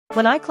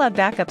When iCloud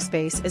backup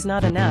space is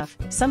not enough,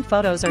 some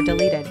photos are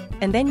deleted,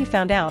 and then you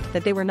found out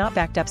that they were not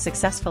backed up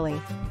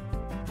successfully.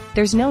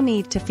 There's no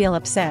need to feel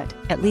upset,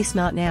 at least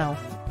not now.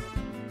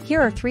 Here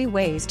are 3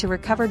 ways to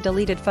recover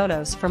deleted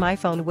photos from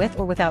iPhone with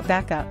or without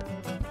backup.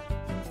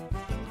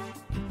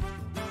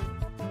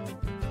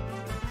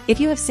 If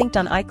you have synced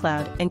on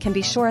iCloud and can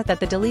be sure that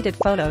the deleted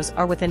photos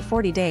are within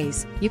 40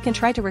 days, you can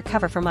try to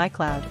recover from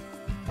iCloud.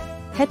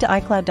 Head to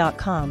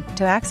iCloud.com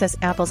to access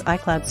Apple's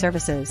iCloud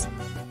services.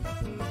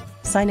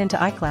 Sign into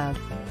iCloud.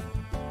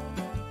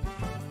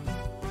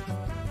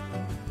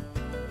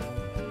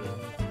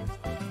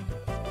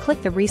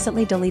 Click the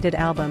recently deleted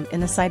album in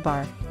the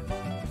sidebar.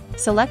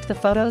 Select the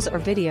photos or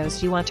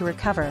videos you want to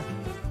recover.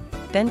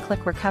 Then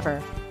click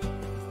Recover.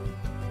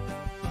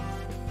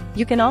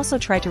 You can also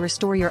try to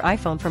restore your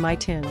iPhone from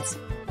iTunes.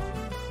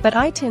 But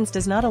iTunes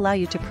does not allow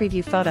you to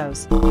preview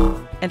photos,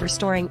 and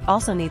restoring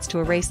also needs to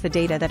erase the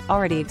data that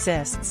already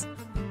exists.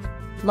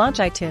 Launch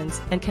iTunes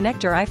and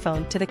connect your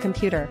iPhone to the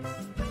computer.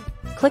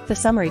 Click the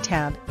Summary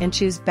tab and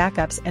choose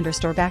Backups and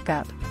Restore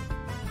Backup.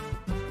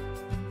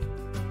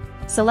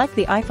 Select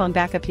the iPhone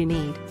backup you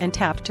need and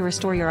tap to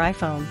restore your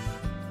iPhone.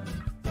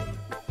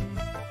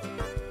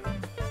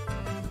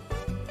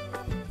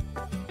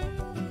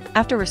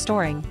 After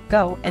restoring,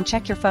 go and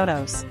check your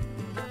photos.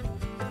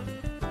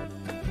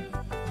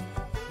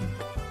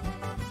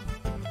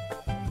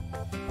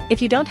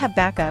 If you don't have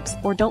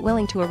backups or don't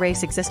willing to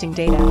erase existing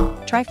data,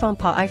 try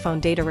FonePaw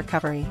iPhone Data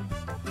Recovery.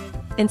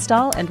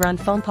 Install and run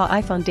FonePaw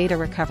iPhone Data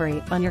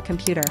Recovery on your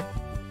computer.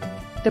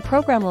 The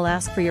program will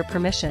ask for your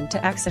permission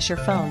to access your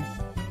phone.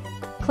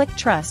 Click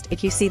Trust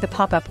if you see the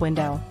pop-up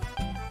window.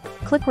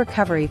 Click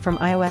Recovery from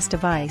iOS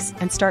device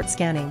and start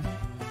scanning.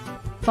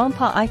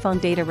 FonePaw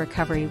iPhone Data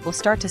Recovery will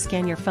start to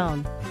scan your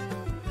phone.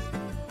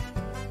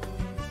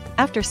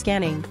 After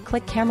scanning,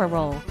 click Camera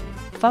Roll,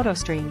 Photo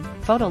Stream,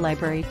 Photo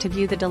Library to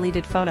view the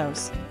deleted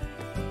photos.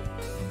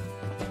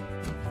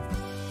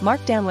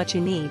 Mark down what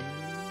you need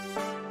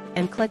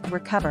and click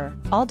Recover.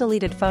 All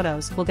deleted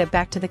photos will get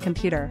back to the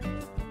computer.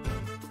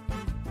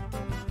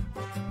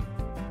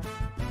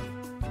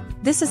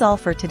 This is all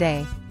for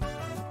today.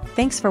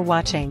 Thanks for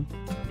watching.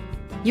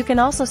 You can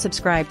also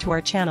subscribe to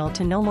our channel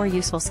to know more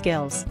useful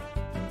skills.